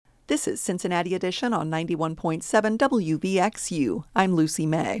This is Cincinnati Edition on 91.7 WVXU. I'm Lucy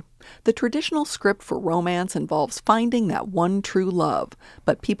May. The traditional script for romance involves finding that one true love,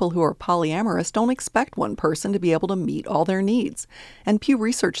 but people who are polyamorous don't expect one person to be able to meet all their needs. And Pew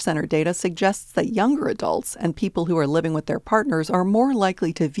Research Center data suggests that younger adults and people who are living with their partners are more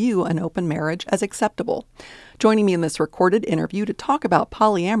likely to view an open marriage as acceptable. Joining me in this recorded interview to talk about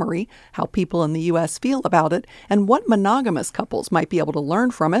polyamory, how people in the U.S. feel about it, and what monogamous couples might be able to learn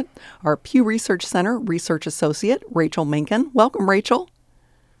from it, are Pew Research Center Research Associate Rachel Minkin. Welcome, Rachel.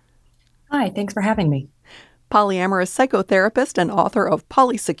 Hi, thanks for having me. Polyamorous psychotherapist and author of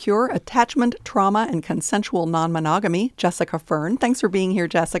Polysecure, Attachment, Trauma, and Consensual Non-Monogamy, Jessica Fern. Thanks for being here,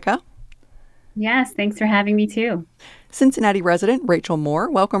 Jessica. Yes, thanks for having me too. Cincinnati resident Rachel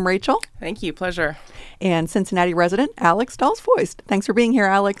Moore. Welcome, Rachel. Thank you. Pleasure. And Cincinnati resident Alex Dalsfoist. Thanks for being here,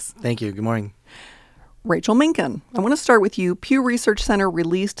 Alex. Thank you. Good morning. Rachel Minkin, I want to start with you. Pew Research Center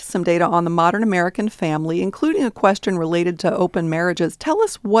released some data on the modern American family, including a question related to open marriages. Tell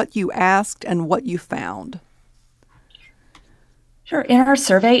us what you asked and what you found. Sure. In our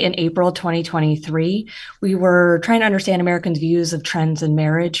survey in April 2023, we were trying to understand Americans' views of trends in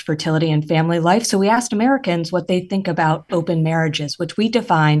marriage, fertility, and family life. So we asked Americans what they think about open marriages, which we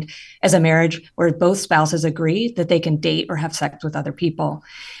defined as a marriage where both spouses agree that they can date or have sex with other people.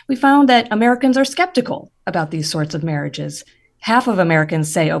 We found that Americans are skeptical about these sorts of marriages. Half of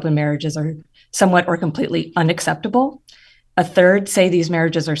Americans say open marriages are somewhat or completely unacceptable. A third say these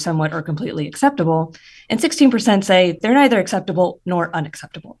marriages are somewhat or completely acceptable, and 16% say they're neither acceptable nor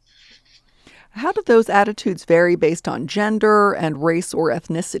unacceptable. How do those attitudes vary based on gender and race or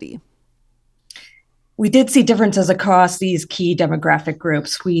ethnicity? We did see differences across these key demographic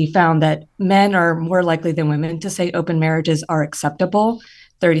groups. We found that men are more likely than women to say open marriages are acceptable.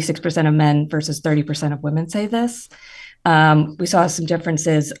 36% of men versus 30% of women say this. We saw some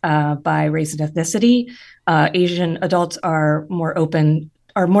differences by race and ethnicity. Asian adults are more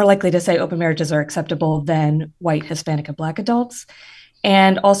likely to say open marriages are acceptable than white, Hispanic, and Black adults.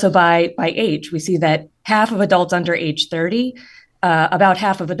 And also by age, we see that half of adults under age 30, about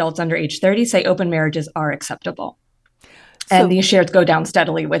half of adults under age 30 say open marriages are acceptable. And these shares go down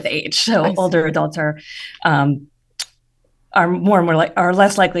steadily with age. So older adults are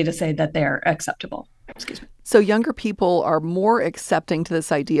less likely to say that they're acceptable. Excuse me. So younger people are more accepting to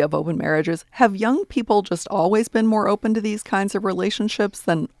this idea of open marriages. Have young people just always been more open to these kinds of relationships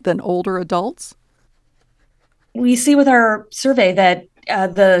than older adults? We see with our survey that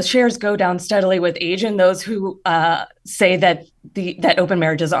the shares go down steadily with age, and those who say that open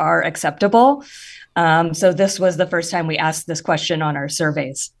marriages are acceptable. So this was the first time we asked this question on our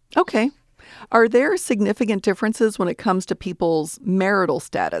surveys. Okay. Are there significant differences when it comes to people's marital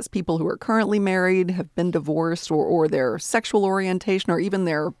status, people who are currently married, have been divorced, or their sexual orientation, or even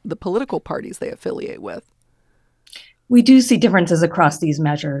the political parties they affiliate with? We do see differences across these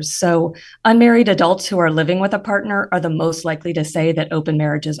measures. So unmarried adults who are living with a partner are the most likely to say that open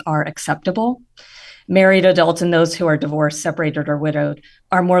marriages are acceptable. Married adults and those who are divorced, separated, or widowed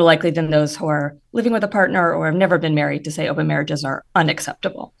are more likely than those who are living with a partner or have never been married to say open marriages are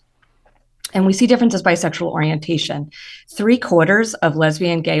unacceptable. And we see differences by sexual orientation. 3/4 of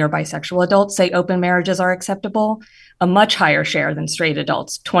lesbian, gay, or bisexual adults say open marriages are acceptable, a much higher share than straight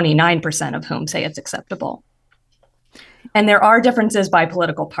adults, 29% of whom say it's acceptable. And there are differences by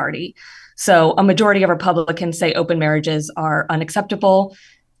political party. So a majority of Republicans say open marriages are unacceptable.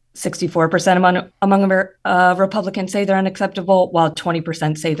 64% among Republicans say they're unacceptable, while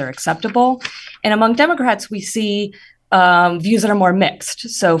 20% say they're acceptable. And among Democrats, we see views that are more mixed.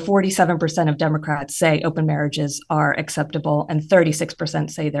 So 47% of Democrats say open marriages are acceptable and 36%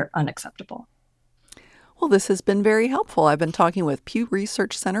 say they're unacceptable. Well, this has been very helpful. I've been talking with Pew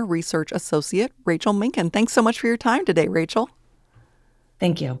Research Center Research Associate Rachel Minkin. Thanks so much for your time today, Rachel.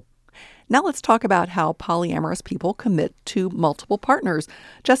 Thank you. Now let's talk about how polyamorous people commit to multiple partners.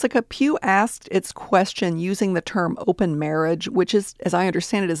 Jessica, Pew asked its question using the term open marriage, which is, as I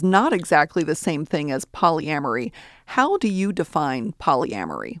understand it, is not exactly the same thing as polyamory. How do you define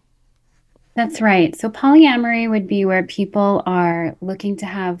polyamory? That's right. So polyamory would be where people are looking to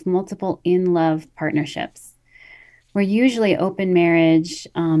have multiple in-love partnerships, where usually open marriage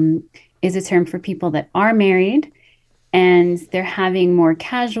is a term for people that are married and they're having more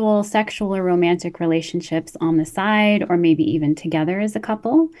casual sexual or romantic relationships on the side, or maybe even together as a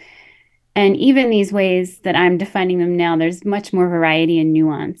couple. And even these ways that I'm defining them now, there's much more variety and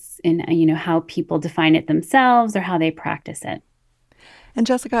nuance in how people define it themselves or how they practice it. And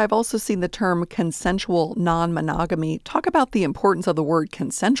Jessica, I've also seen the term consensual non-monogamy. Talk about the importance of the word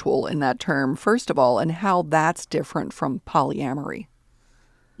consensual in that term, first of all, and how that's different from polyamory.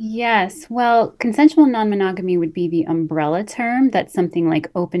 Yes. Well, consensual non-monogamy would be the umbrella term that something like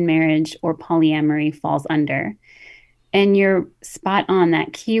open marriage or polyamory falls under. And you're spot on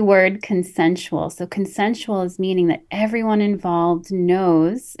that keyword consensual. So, consensual is meaning that everyone involved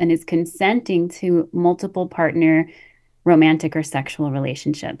knows and is consenting to multiple partner romantic or sexual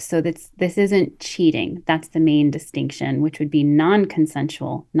relationships. So, this isn't cheating. That's the main distinction, which would be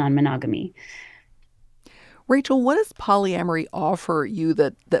non-consensual non-monogamy. Rachel, what does polyamory offer you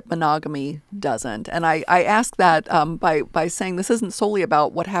that monogamy doesn't? And I ask that by saying this isn't solely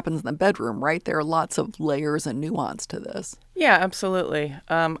about what happens in the bedroom, right? There are lots of layers and nuance to this. Yeah, absolutely.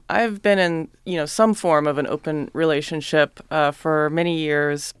 I've been in, some form of an open relationship for many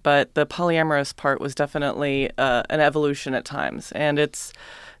years, but the polyamorous part was definitely an evolution at times. And it's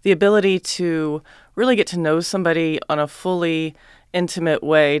the ability to really get to know somebody on a fully intimate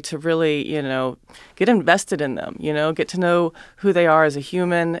way, to really, get invested in them, get to know who they are as a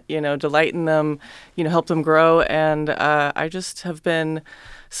human, delight in them, help them grow. And I just have been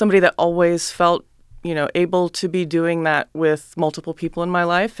somebody that always felt able to be doing that with multiple people in my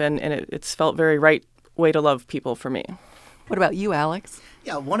life. And it's felt very right way to love people for me. What about you, Alex?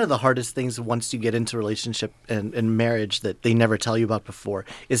 Yeah, one of the hardest things once you get into a relationship and marriage that they never tell you about before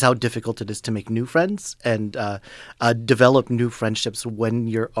is how difficult it is to make new friends and develop new friendships when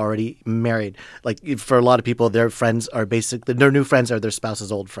you're already married. Like for a lot of people, their friends are basically their new friends are their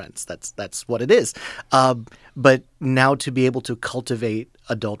spouse's old friends. That's what it is. But now to be able to cultivate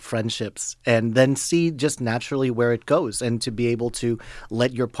adult friendships and then see just naturally where it goes, and to be able to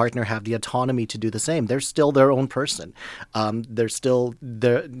let your partner have the autonomy to do the same. They're still their own person. They still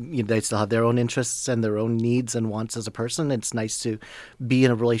have their own interests and their own needs and wants as a person. It's nice to be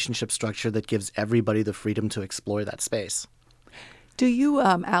in a relationship structure that gives everybody the freedom to explore that space. Do you,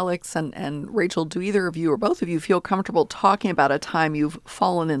 Alex and Rachel, do either of you or both of you feel comfortable talking about a time you've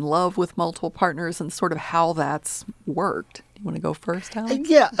fallen in love with multiple partners and sort of how that's worked? You want to go first, Alex?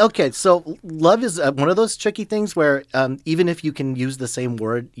 Yeah. Okay. So love is one of those tricky things where even if you can use the same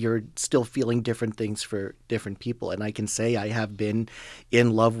word, you're still feeling different things for different people. And I can say I have been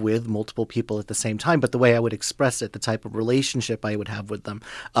in love with multiple people at the same time, but the way I would express it, the type of relationship I would have with them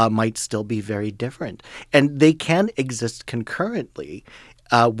might still be very different. And they can exist concurrently.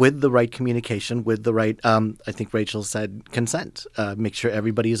 With the right communication, with the right, I think Rachel said, consent. Make sure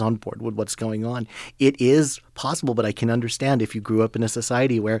everybody is on board with what's going on. It is possible, but I can understand if you grew up in a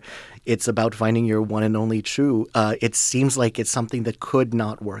society where it's about finding your one and only true, it seems like it's something that could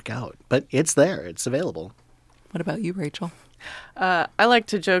not work out. But it's there. It's available. What about you, Rachel? I like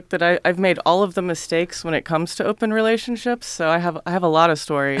to joke that I've made all of the mistakes when it comes to open relationships. So I have a lot of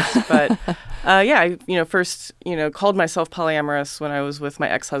stories. But I first called myself polyamorous when I was with my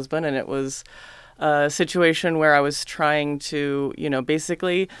ex-husband, and it was a situation where I was trying to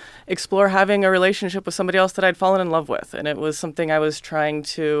basically explore having a relationship with somebody else that I'd fallen in love with, and it was something I was trying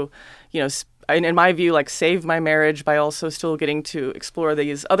to in my view, like save my marriage by also still getting to explore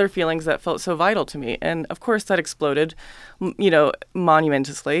these other feelings that felt so vital to me. And of course that exploded,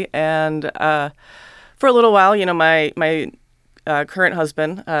 monumentously. And for a little while, my current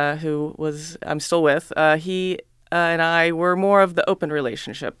husband, who I'm still with, he and I were more of the open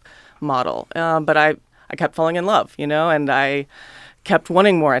relationship model. But I kept falling in love, and I kept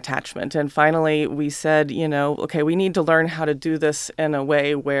wanting more attachment. And finally we said, okay, we need to learn how to do this in a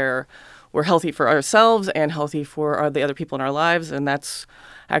way where we're healthy for ourselves and healthy for the other people in our lives. And that's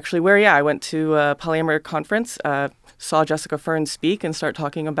actually where, I went to a polyamory conference, saw Jessica Fern speak and start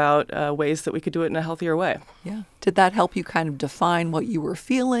talking about ways that we could do it in a healthier way. Yeah. Did that help you kind of define what you were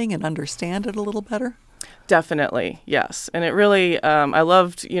feeling and understand it a little better? Definitely, yes. And it really, I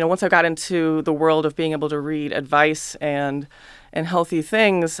loved, once I got into the world of being able to read advice and healthy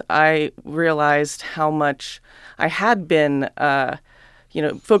things, I realized how much I had been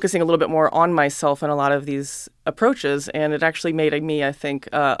focusing a little bit more on myself in a lot of these approaches. And it actually made me, I think,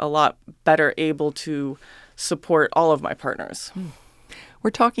 a lot better able to support all of my partners.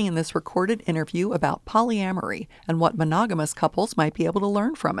 We're talking in this recorded interview about polyamory and what monogamous couples might be able to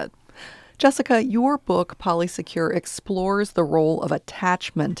learn from it. Jessica, your book, Polysecure, explores the role of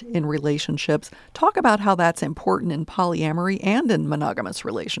attachment in relationships. Talk about how that's important in polyamory and in monogamous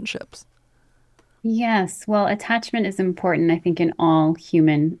relationships. Yes, well, attachment is important, I think, in all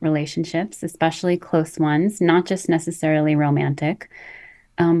human relationships, especially close ones, not just necessarily romantic,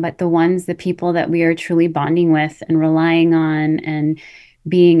 but the people that we are truly bonding with and relying on and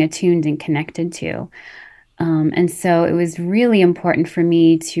being attuned and connected to. And so it was really important for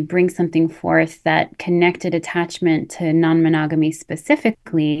me to bring something forth that connected attachment to non-monogamy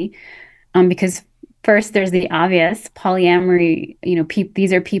specifically, because First, there's the obvious polyamory.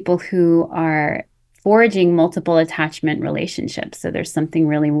 These are people who are forging multiple attachment relationships. So there's something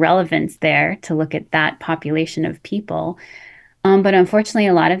really relevant there to look at that population of people. But unfortunately,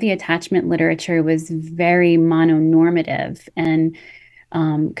 a lot of the attachment literature was very mononormative and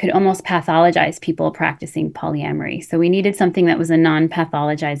could almost pathologize people practicing polyamory. So we needed something that was a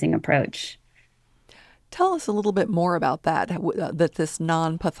non-pathologizing approach. Tell us a little bit more about that this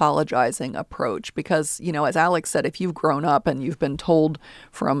non-pathologizing approach, because, as Alex said, if you've grown up and you've been told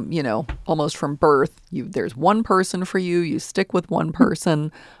from, almost from birth, there's one person for you, you stick with one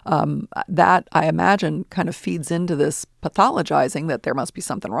person, that I imagine kind of feeds into this pathologizing that there must be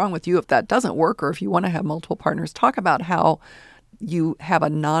something wrong with you if that doesn't work, or if you want to have multiple partners. Talk about how you have a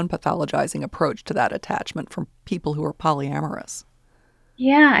non-pathologizing approach to that attachment from people who are polyamorous.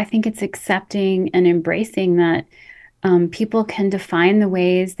 Yeah, I think it's accepting and embracing that people can define the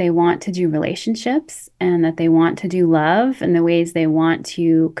ways they want to do relationships and that they want to do love and the ways they want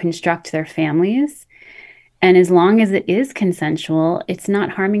to construct their families. And as long as it is consensual, it's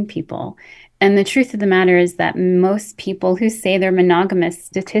not harming people. And the truth of the matter is that most people who say they're monogamous,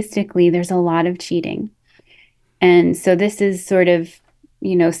 statistically, there's a lot of cheating. And so this is sort of,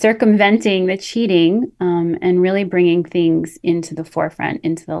 circumventing the cheating and really bringing things into the forefront,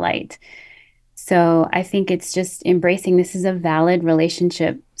 into the light. So I think it's just embracing this is a valid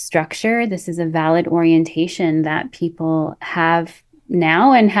relationship structure. This is a valid orientation that people have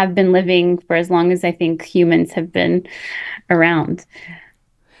now and have been living for as long as I think humans have been around.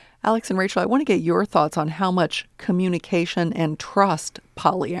 Alex and Rachel, I want to get your thoughts on how much communication and trust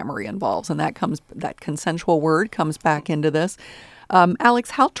polyamory involves. And that consensual word comes back into this.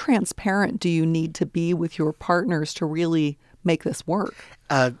 Alex, how transparent do you need to be with your partners to really make this work?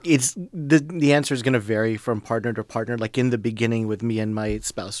 It's the answer is going to vary from partner to partner. Like in the beginning with me and my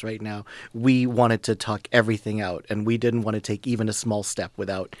spouse right now, we wanted to talk everything out, and we didn't want to take even a small step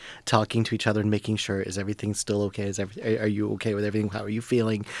without talking to each other and making sure, is everything still okay? Are you okay with everything? How are you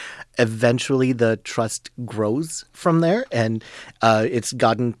feeling? Eventually, the trust grows from there, and it's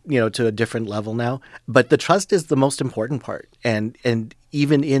gotten to a different level now. But the trust is the most important part, and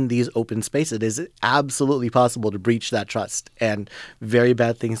even in these open spaces, it is absolutely possible to breach that trust, and very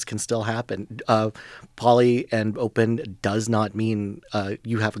bad things can still happen. Poly and open does not mean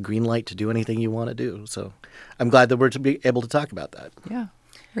you have a green light to do anything you want to do. So I'm glad that we're to be able to talk about that. Yeah.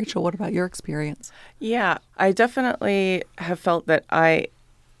 Rachel, what about your experience? Yeah, I definitely have felt that I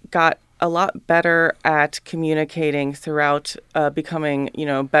got a lot better at communicating throughout becoming,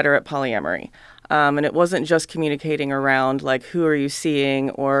 better at polyamory. And it wasn't just communicating around like who are you seeing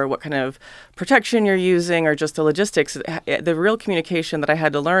or what kind of protection you're using or just the logistics. The real communication that I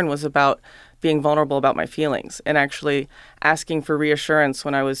had to learn was about being vulnerable about my feelings and actually asking for reassurance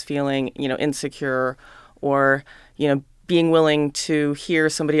when I was feeling, insecure or, being willing to hear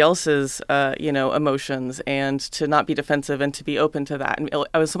somebody else's, emotions and to not be defensive and to be open to that. And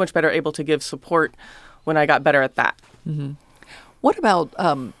I was so much better able to give support when I got better at that. Mm-hmm. What about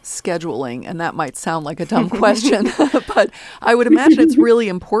scheduling? And that might sound like a dumb question, but I would imagine it's really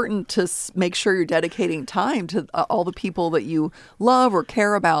important to make sure you're dedicating time to all the people that you love or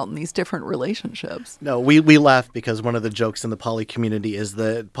care about in these different relationships. No, we laugh because one of the jokes in the poly community is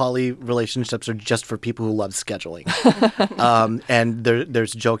that poly relationships are just for people who love scheduling. And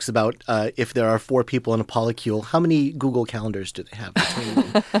there's jokes about if there are 4 people in a polycule, how many Google calendars do they have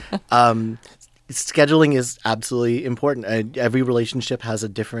between them? Scheduling is absolutely important. Every relationship has a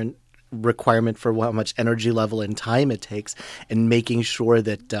different requirement for how much energy level and time it takes, and making sure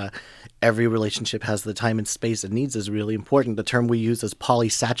that every relationship has the time and space it needs is really important. The term we use is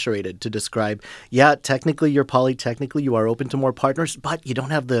polysaturated to describe, technically you're poly, technically you are open to more partners, but you don't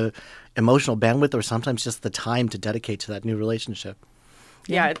have the emotional bandwidth or sometimes just the time to dedicate to that new relationship.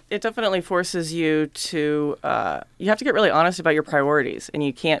 Yeah, it definitely forces you to, you have to get really honest about your priorities, and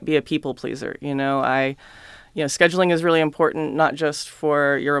you can't be a people pleaser. Scheduling is really important, not just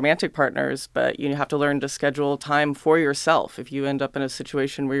for your romantic partners, but you have to learn to schedule time for yourself. If you end up in a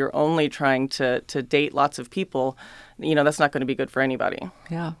situation where you're only trying to date lots of people, that's not going to be good for anybody.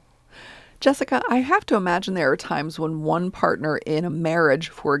 Yeah. Jessica, I have to imagine there are times when one partner in a marriage,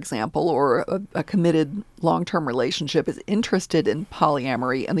 for example, or a committed long-term relationship is interested in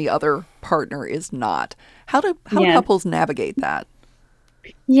polyamory and the other partner is not. How do couples navigate that?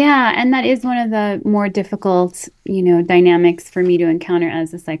 Yeah, and that is one of the more difficult, dynamics for me to encounter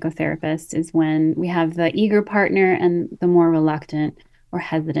as a psychotherapist is when we have the eager partner and the more reluctant or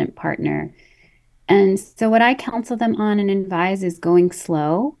hesitant partner. And so what I counsel them on and advise is going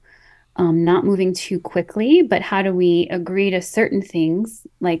slow. not moving too quickly, but how do we agree to certain things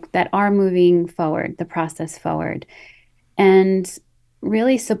like that are moving forward, the process forward, and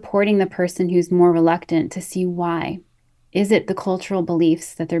really supporting the person who's more reluctant to see why. Is it the cultural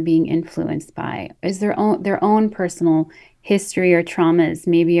beliefs that they're being influenced by? Is their own personal history or traumas,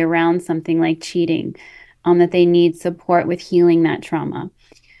 maybe around something like cheating, that they need support with healing that trauma?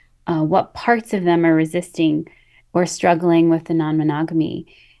 What parts of them are resisting or struggling with the non-monogamy?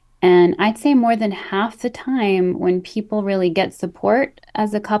 And I'd say more than half the time, when people really get support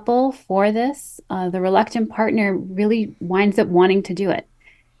as a couple for this, the reluctant partner really winds up wanting to do it.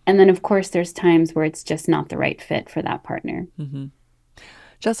 And then, of course, there's times where it's just not the right fit for that partner. Mm-hmm.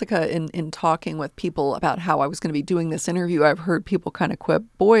 Jessica, in talking with people about how I was going to be doing this interview, I've heard people kind of quip,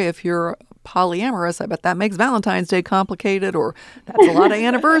 boy, if you're polyamorous, I bet that makes Valentine's Day complicated, or that's a lot of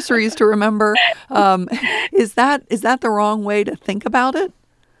anniversaries to remember. Is that the wrong way to think about it?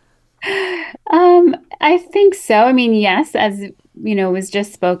 I think so. I mean, yes, as was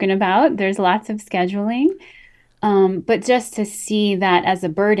just spoken about, there's lots of scheduling. But just to see that as a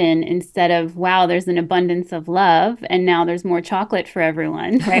burden instead of, wow, there's an abundance of love and now there's more chocolate for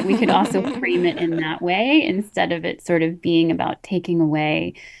everyone, right? We could also frame it in that way instead of it sort of being about taking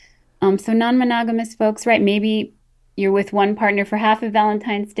away. So non-monogamous folks, right? Maybe you're with one partner for half of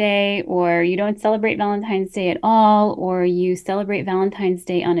Valentine's Day, or you don't celebrate Valentine's Day at all, or you celebrate Valentine's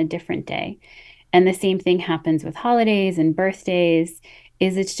Day on a different day. And the same thing happens with holidays and birthdays,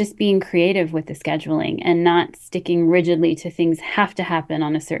 is it's just being creative with the scheduling and not sticking rigidly to things have to happen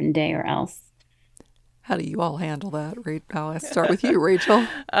on a certain day or else. How do you all handle that? I'll start with you, Rachel.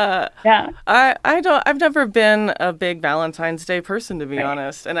 Yeah. I've never been a big Valentine's Day person, to be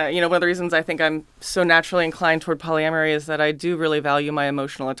honest. And one of the reasons I think I'm so naturally inclined toward polyamory is that I do really value my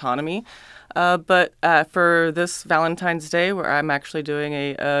emotional autonomy. But for this Valentine's Day, where I'm actually doing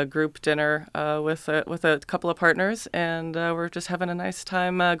a group dinner with a couple of partners, and we're just having a nice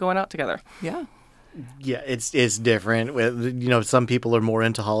time going out together. Yeah. Yeah, it's different. Some people are more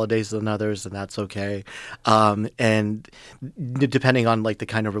into holidays than others, and that's okay. And depending on like the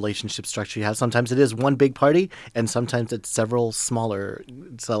kind of relationship structure you have, sometimes it is one big party, and sometimes it's several smaller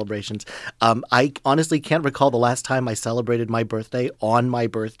celebrations. I honestly can't recall the last time I celebrated my birthday on my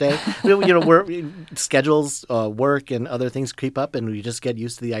birthday. Where schedules, work, and other things creep up, and we just get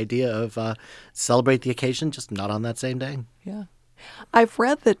used to the idea of celebrate the occasion, just not on that same day. Yeah. I've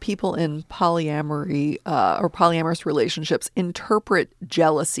read that people in polyamory or polyamorous relationships interpret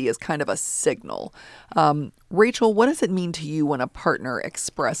jealousy as kind of a signal. Rachel, what does it mean to you when a partner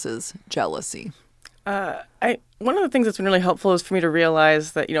expresses jealousy? One of the things that's been really helpful is for me to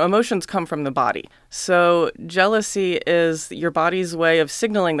realize that, emotions come from the body. So jealousy is your body's way of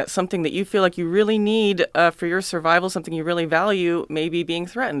signaling that something that you feel like you really need for your survival, something you really value, may be being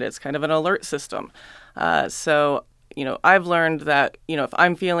threatened. It's kind of an alert system. I've learned that, if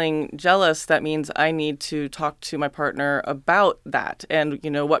I'm feeling jealous, that means I need to talk to my partner about that. And,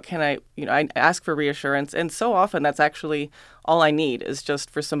 what can I ask for reassurance. And so often that's actually all I need, is just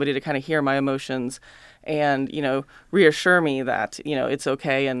for somebody to kind of hear my emotions and, reassure me that, it's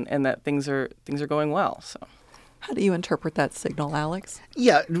okay and that things are going well. So. How do you interpret that signal, Alex?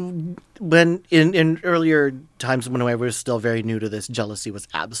 Yeah, when in earlier times when I was still very new to this, jealousy was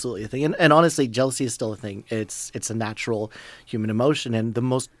absolutely a thing. And honestly, jealousy is still a thing. It's a natural human emotion. And the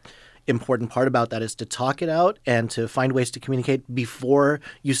most important part about that is to talk it out and to find ways to communicate before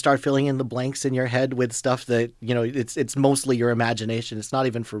you start filling in the blanks in your head with stuff that, it's mostly your imagination. It's not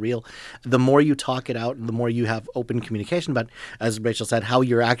even for real. The more you talk it out, the more you have open communication about, as Rachel said, how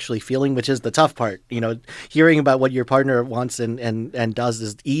you're actually feeling, which is the tough part. Hearing about what your partner wants and does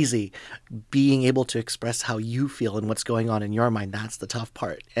is easy. Being able to express how you feel and what's going on in your mind, that's the tough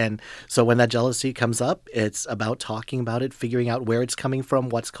part. And so when that jealousy comes up, it's about talking about it, figuring out where it's coming from,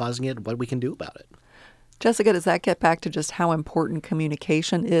 what's causing it, what we can do about it. Jessica, does that get back to just how important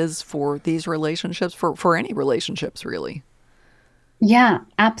communication is for these relationships, for any relationships, really? Yeah,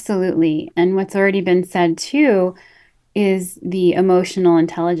 absolutely. And what's already been said too is the emotional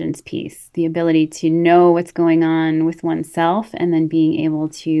intelligence piece, the ability to know what's going on with oneself and then being able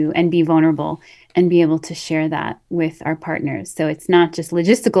to, and be vulnerable and be able to share that with our partners. So it's not just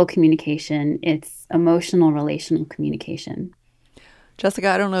logistical communication, it's emotional, relational communication. Jessica,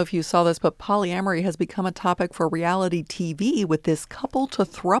 I don't know if you saw this, but polyamory has become a topic for reality TV with this Couple to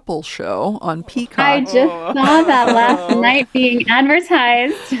Thruple show on Peacock. I just saw that last night being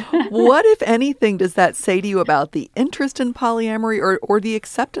advertised. What, if anything, does that say to you about the interest in polyamory or the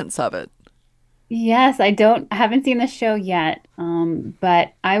acceptance of it? Yes, I haven't seen the show yet,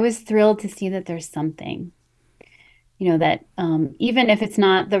 but I was thrilled to see that there's something. that even if it's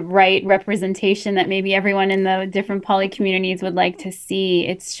not the right representation that maybe everyone in the different poly communities would like to see,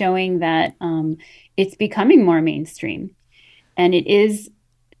 it's showing that it's becoming more mainstream. And it is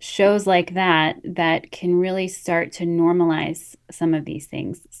shows like that can really start to normalize some of these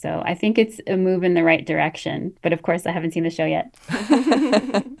things. So I think it's a move in the right direction. But of course, I haven't seen the show yet.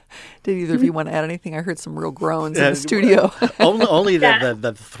 Did either of you want to add anything? I heard some real groans in the studio. only that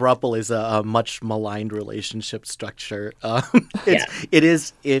the throuple is a much maligned relationship structure. It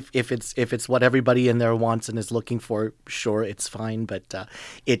is if it's what everybody in there wants and is looking for, sure, it's fine. But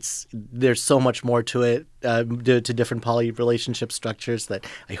there's so much more to it, to different poly relationship structures, that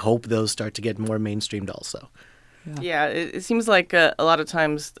I hope those start to get more mainstreamed also. Yeah, it seems like a lot of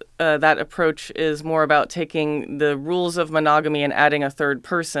times that approach is more about taking the rules of monogamy and adding a third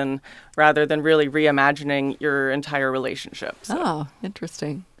person rather than really reimagining your entire relationship. So. Oh,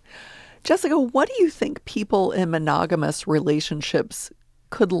 interesting. Jessica, what do you think people in monogamous relationships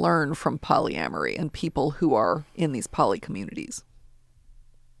could learn from polyamory and people who are in these poly communities?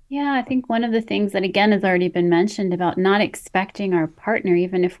 Yeah, I think one of the things that, again, has already been mentioned about not expecting our partner,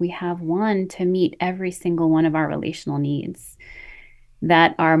 even if we have one, to meet every single one of our relational needs.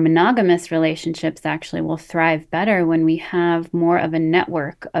 That our monogamous relationships actually will thrive better when we have more of a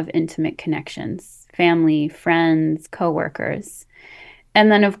network of intimate connections, family, friends, coworkers.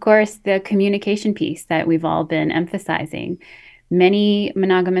 And then, of course, the communication piece that we've all been emphasizing. Many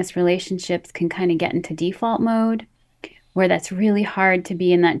monogamous relationships can kind of get into default mode, where that's really hard to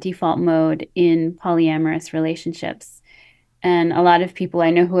be in that default mode in polyamorous relationships. And a lot of people I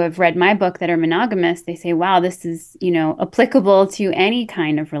know who have read my book that are monogamous, they say, wow, this is, applicable to any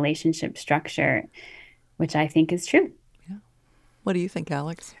kind of relationship structure, which I think is true. Yeah. What do you think,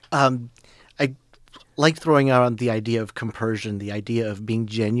 Alex? I like throwing out the idea of compersion, the idea of being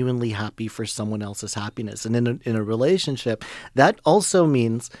genuinely happy for someone else's happiness. And in a relationship, that also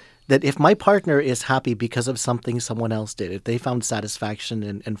means that if my partner is happy because of something someone else did, if they found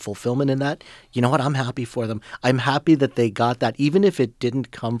satisfaction and fulfillment in that, you know what? I'm happy for them. I'm happy that they got that. Even if it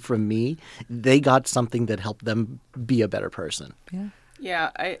didn't come from me, they got something that helped them be a better person. Yeah.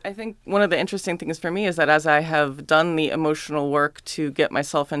 Yeah, I think one of the interesting things for me is that as I have done the emotional work to get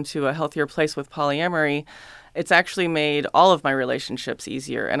myself into a healthier place with polyamory, it's actually made all of my relationships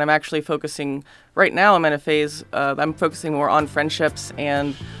easier. And I'm actually focusing, right now I'm in a phase, I'm focusing more on friendships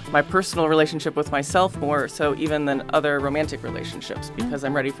and my personal relationship with myself more so even than other romantic relationships, because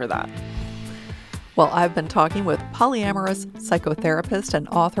I'm ready for that. Well, I've been talking with polyamorous psychotherapist and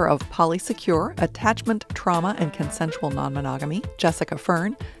author of Polysecure, Attachment, Trauma, and Consensual Non-Monogamy, Jessica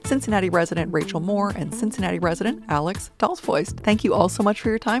Fern, Cincinnati resident Rachel Moore, and Cincinnati resident Alex Dalsfoist. Thank you all so much for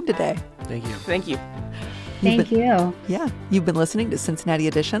your time today. Thank you. Thank you. Thank you. Yeah, you've been listening to Cincinnati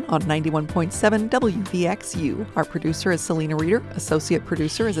Edition on 91.7 WVXU. Our producer is Selena Reeder. Associate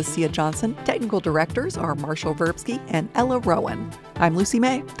producer is Asia Johnson. Technical directors are Marshall Verbsky and Ella Rowan. I'm Lucy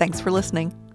May. Thanks for listening.